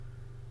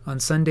On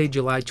Sunday,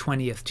 July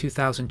 20th,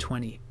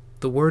 2020,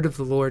 the word of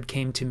the Lord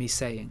came to me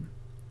saying,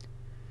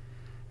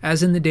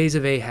 "As in the days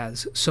of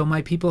Ahaz, so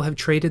my people have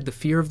traded the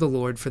fear of the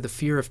Lord for the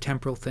fear of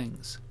temporal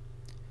things.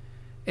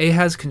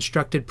 Ahaz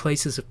constructed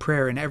places of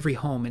prayer in every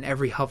home and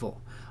every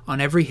hovel, on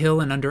every hill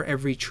and under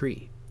every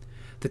tree.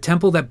 The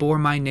temple that bore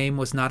my name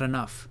was not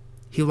enough.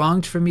 He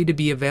longed for me to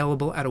be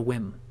available at a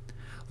whim.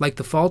 Like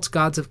the false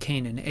gods of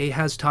Canaan,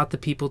 Ahaz taught the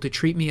people to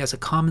treat me as a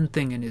common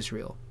thing in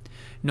Israel.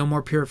 No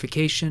more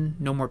purification,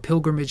 no more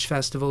pilgrimage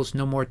festivals,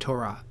 no more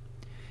Torah.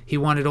 He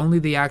wanted only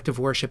the act of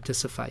worship to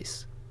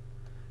suffice.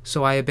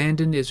 So I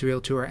abandoned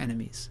Israel to her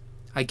enemies.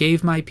 I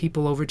gave my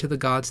people over to the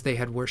gods they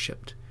had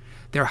worshipped.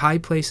 Their high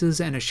places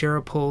and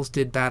Asherah poles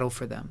did battle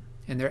for them,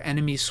 and their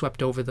enemies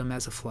swept over them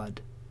as a flood.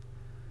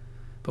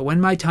 But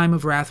when my time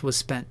of wrath was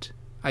spent,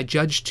 I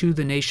judged too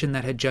the nation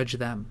that had judged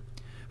them.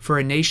 For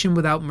a nation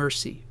without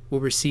mercy will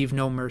receive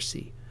no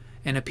mercy,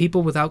 and a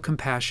people without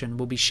compassion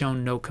will be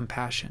shown no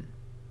compassion.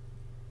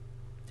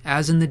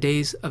 As in the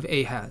days of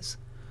Ahaz,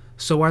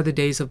 so are the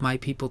days of my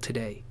people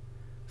today.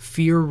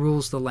 Fear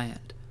rules the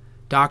land.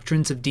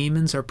 Doctrines of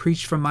demons are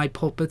preached from my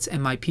pulpits,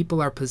 and my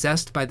people are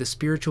possessed by the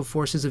spiritual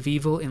forces of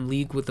evil in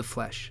league with the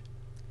flesh.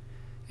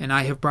 And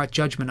I have brought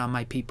judgment on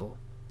my people.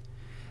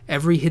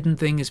 Every hidden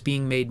thing is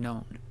being made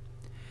known,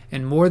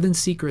 and more than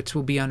secrets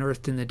will be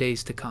unearthed in the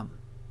days to come.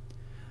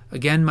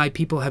 Again my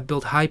people have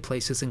built high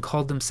places and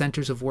called them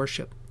centers of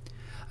worship.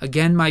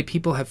 Again my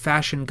people have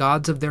fashioned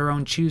gods of their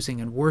own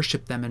choosing and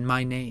worshipped them in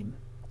my name.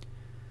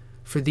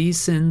 For these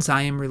sins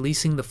I am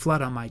releasing the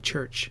flood on my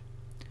church.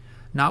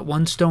 Not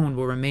one stone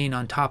will remain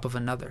on top of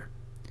another.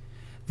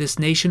 This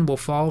nation will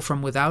fall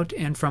from without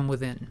and from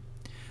within.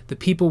 The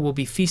people will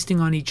be feasting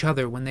on each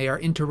other when they are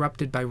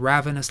interrupted by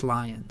ravenous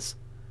lions.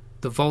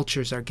 The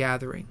vultures are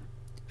gathering.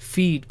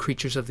 Feed,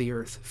 creatures of the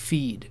earth,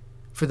 feed,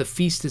 for the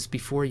feast is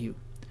before you.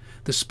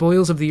 The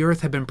spoils of the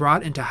earth have been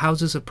brought into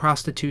houses of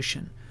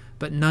prostitution,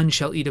 but none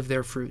shall eat of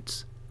their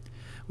fruits.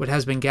 What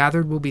has been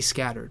gathered will be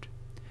scattered.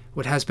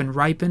 What has been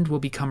ripened will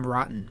become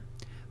rotten.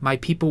 My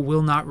people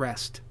will not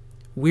rest.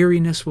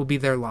 Weariness will be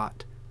their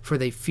lot, for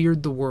they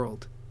feared the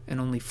world and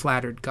only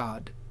flattered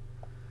God.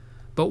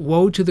 But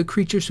woe to the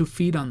creatures who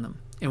feed on them,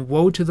 and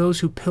woe to those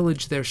who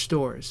pillage their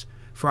stores,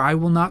 for I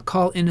will not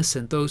call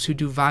innocent those who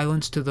do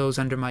violence to those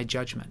under my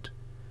judgment.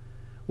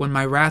 When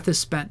my wrath is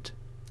spent,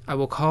 I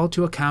will call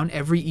to account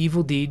every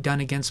evil deed done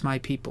against my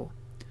people.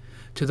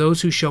 To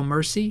those who show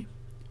mercy,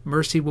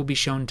 mercy will be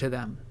shown to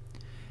them,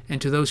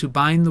 and to those who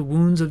bind the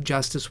wounds of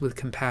justice with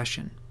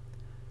compassion,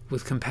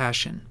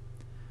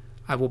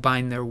 I will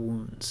bind their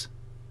wounds.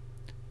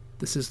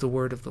 This is the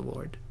word of the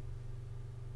Lord.